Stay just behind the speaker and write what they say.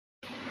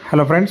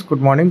Hello friends, good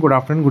morning, good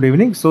afternoon, good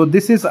evening. So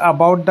this is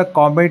about the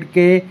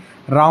Comedk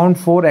round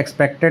 4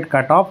 expected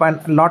cutoff, and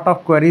a lot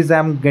of queries I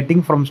am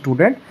getting from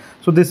student.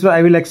 So this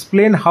I will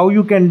explain how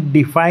you can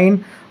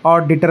define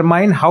or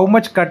determine how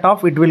much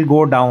cutoff it will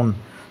go down.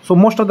 So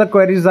most of the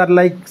queries are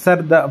like,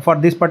 sir, for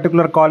this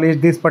particular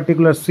college, this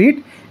particular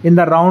seat, in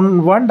the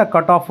round 1 the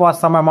cutoff was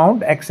some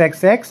amount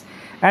XXX,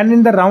 and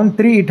in the round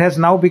 3 it has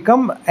now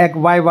become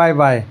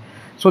YYY.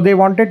 So they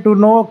wanted to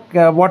know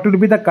what will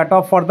be the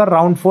cutoff for the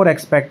round 4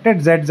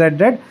 expected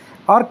ZZZ,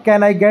 or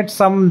can I get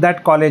some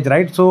that college,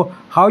 right? So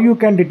how you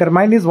can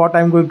determine is what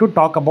I'm going to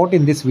talk about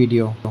in this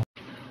video.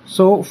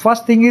 So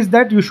first thing is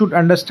that you should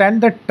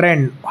understand the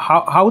trend,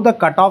 how the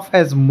cutoff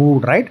has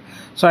moved, right?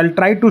 So I'll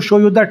try to show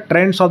you the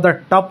trends of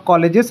the top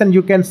colleges, and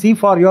you can see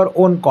for your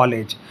own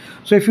college.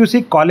 So if you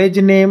see college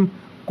name,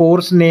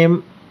 course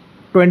name,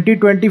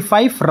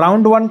 2025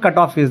 round 1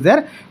 cutoff is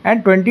there,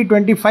 and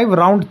 2025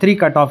 round 3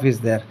 cutoff is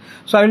there.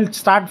 So I will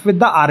start with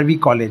the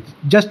RV college.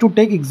 Just to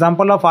take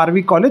example of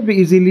RV college, be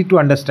easily to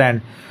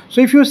understand. So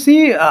if you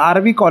see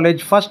RV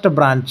college first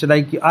branch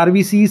like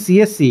RVC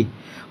CSC,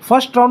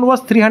 first round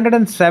was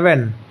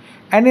 307,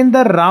 and in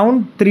the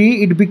round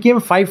 3 it became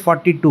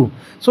 542.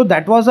 So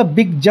that was a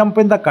big jump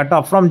in the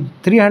cutoff. From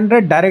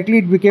 300 directly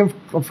it became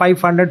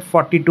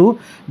 542.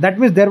 That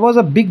means there was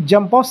a big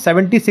jump of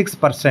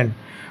 76%.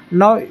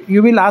 Now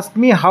you will ask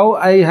me how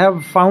I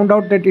have found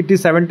out that it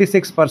is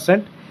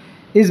 76%.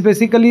 Is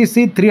basically,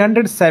 see,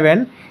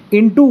 307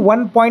 into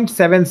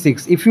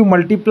 1.76. If you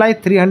multiply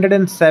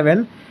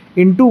 307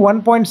 into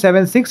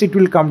 1.76, it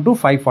will come to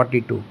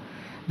 542.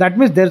 That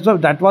means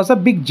that was a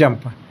big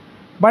jump.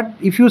 But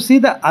if you see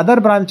the other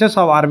branches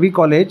of RV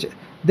college,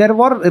 there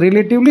were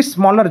relatively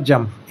smaller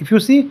jump. If you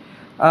see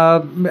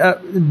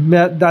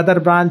the other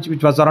branch,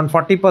 which was around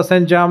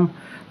 40% jump,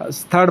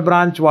 third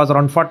branch was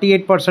around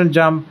 48%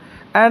 jump,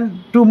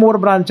 and two more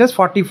branches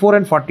 44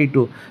 and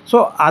 42.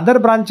 So other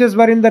branches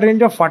were in the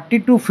range of 40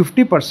 to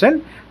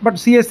 50%, but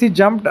CSC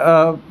jumped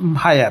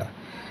higher.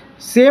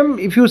 Same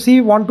if you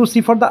want to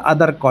see for the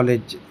other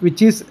college,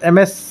 which is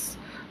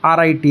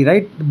MSRIT,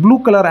 right? Blue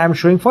color I am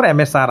showing for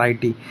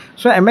MSRIT.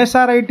 So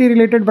MSRIT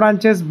related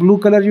branches, blue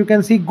color, you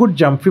can see good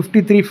jump,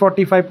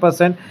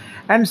 53-45%,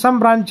 and some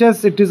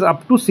branches it is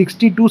up to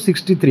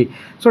 62-63.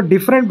 So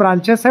different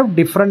branches have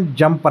different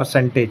jump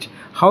percentage.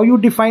 How you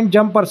define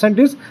jump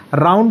percentage?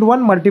 Round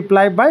 1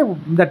 multiply by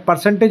that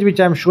percentage which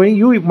I am showing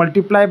you,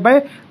 multiply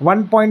by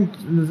 1 point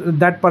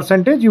that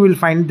percentage, you will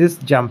find this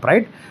jump,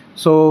 right?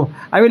 So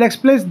I will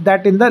explain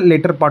that in the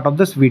later part of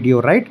this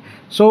video, right?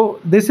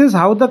 So this is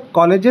how the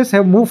colleges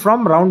have moved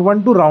from round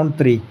 1 to round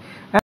 3.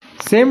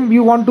 Same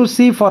you want to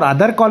see for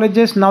other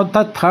colleges. Now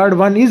the third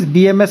one is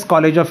BMS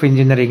College of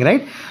Engineering,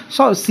 right?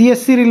 So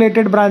CSC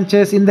related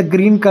branches in the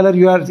green color,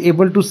 you are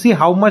able to see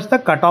how much the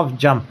cutoff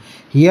jump.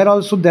 Here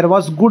also there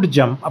was good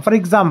jump. For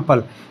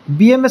example,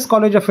 BMS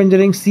College of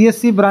Engineering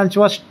CSC branch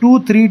was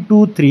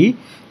 2323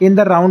 in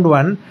the round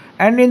 1,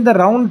 and in the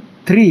round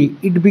 3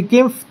 it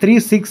became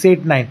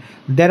 3689.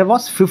 There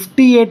was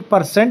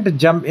 58%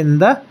 jump in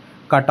the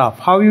cutoff.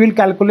 How you will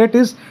calculate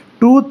is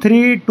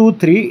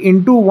 2323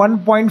 into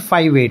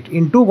 1.58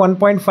 into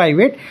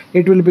 1.58,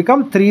 it will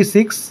become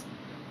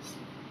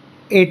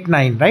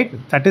 3689, right?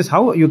 That is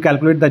how you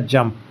calculate the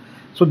jump.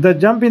 So the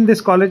jump in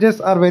these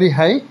colleges are very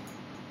high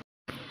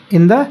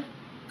in the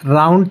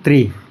round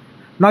 3.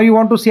 Now you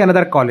want to see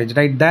another college,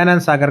 right?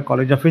 Dayanand Sagar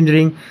College of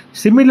Engineering.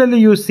 Similarly,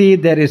 you see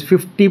there is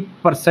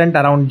 50%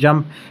 around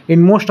jump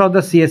in most of the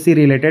CSC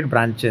related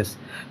branches.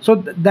 So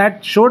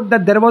that showed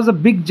that there was a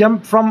big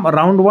jump from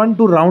round 1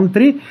 to round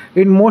 3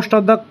 in most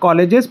of the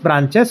colleges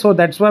branches. So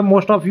that's why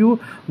most of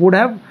you would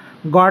have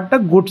got a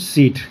good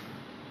seat.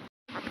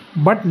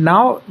 But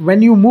now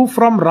when you move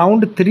from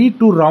round 3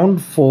 to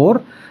round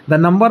 4, the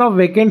number of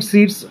vacant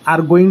seats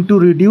are going to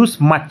reduce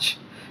much.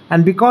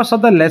 And because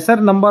of the lesser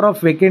number of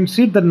vacant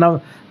seats,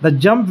 the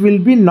jump will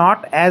be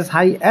not as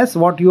high as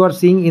what you are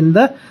seeing in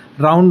the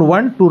round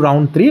 1 to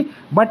round 3,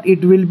 but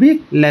it will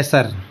be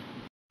lesser.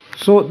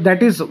 So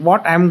that is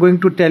what I am going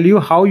to tell you,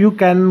 how you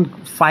can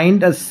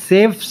find a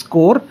safe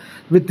score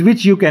with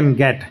which you can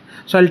get.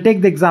 So I'll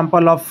take the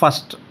example of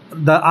first,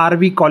 the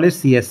RV College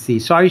CSC.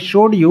 So I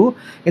showed you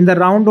in the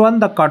round 1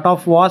 the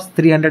cutoff was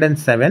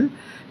 307.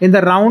 In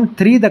the round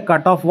 3 the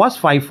cutoff was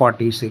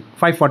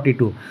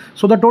 542.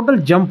 So the total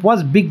jump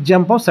was big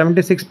jump of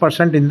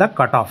 76% in the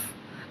cutoff.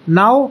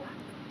 Now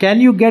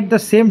can you get the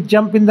same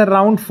jump in the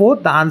round 4?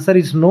 The answer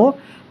is no,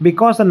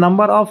 because the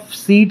number of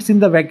seats in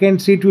the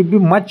vacant seat will be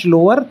much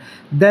lower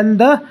than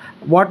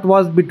what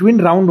was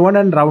between round 1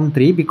 and round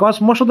 3,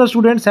 because most of the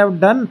students have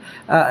done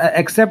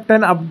accept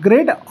and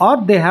upgrade,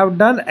 or they have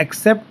done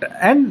accept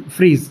and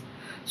freeze.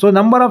 So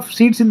number of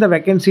seats in the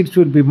vacant seats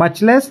will be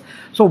much less.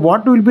 So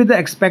what will be the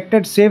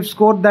expected safe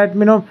score? That,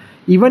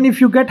 even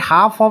if you get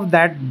half of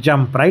that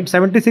jump, right?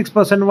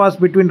 76% was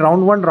between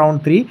round 1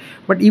 round 3,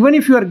 but even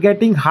if you are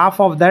getting half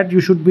of that,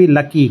 you should be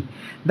lucky.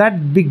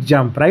 That big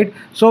jump, right?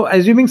 So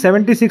assuming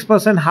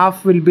 76%,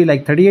 half will be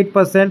like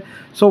 38%.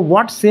 So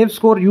what safe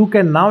score you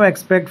can now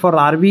expect for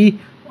RV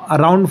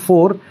round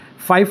 4?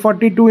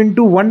 542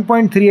 into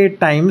 1.38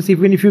 times,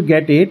 even if you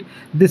get it,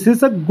 this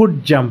is a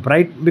good jump,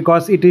 right?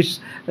 Because it is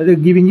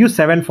giving you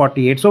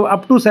 748. So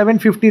up to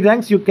 750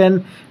 ranks, you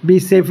can be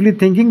safely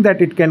thinking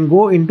that it can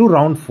go into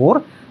round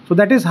 4. So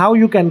that is how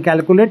you can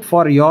calculate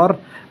for your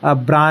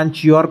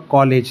branch, your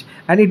college,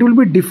 and it will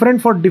be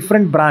different for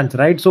different branch,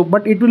 right? So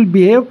but it will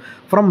behave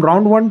from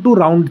round 1 to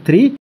round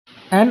 3,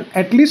 and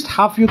at least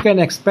half you can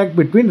expect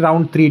between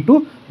round 3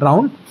 to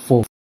round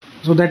 4.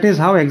 So that is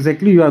how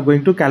exactly you are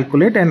going to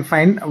calculate and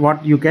find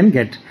what you can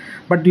get.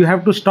 But you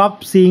have to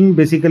stop seeing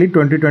basically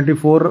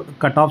 2024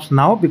 cutoffs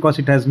now, because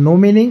it has no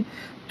meaning.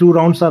 2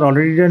 rounds are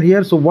already done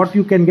here. So what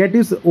you can get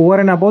is over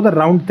and above the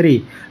round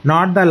 3,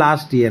 not the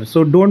last year.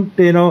 So don't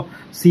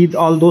see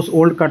all those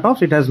old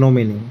cutoffs. It has no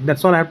meaning.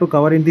 That's all I have to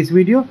cover in this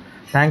video.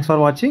 Thanks for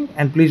watching,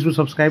 and please do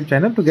subscribe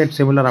channel to get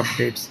similar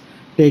updates.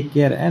 Take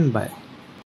care and bye.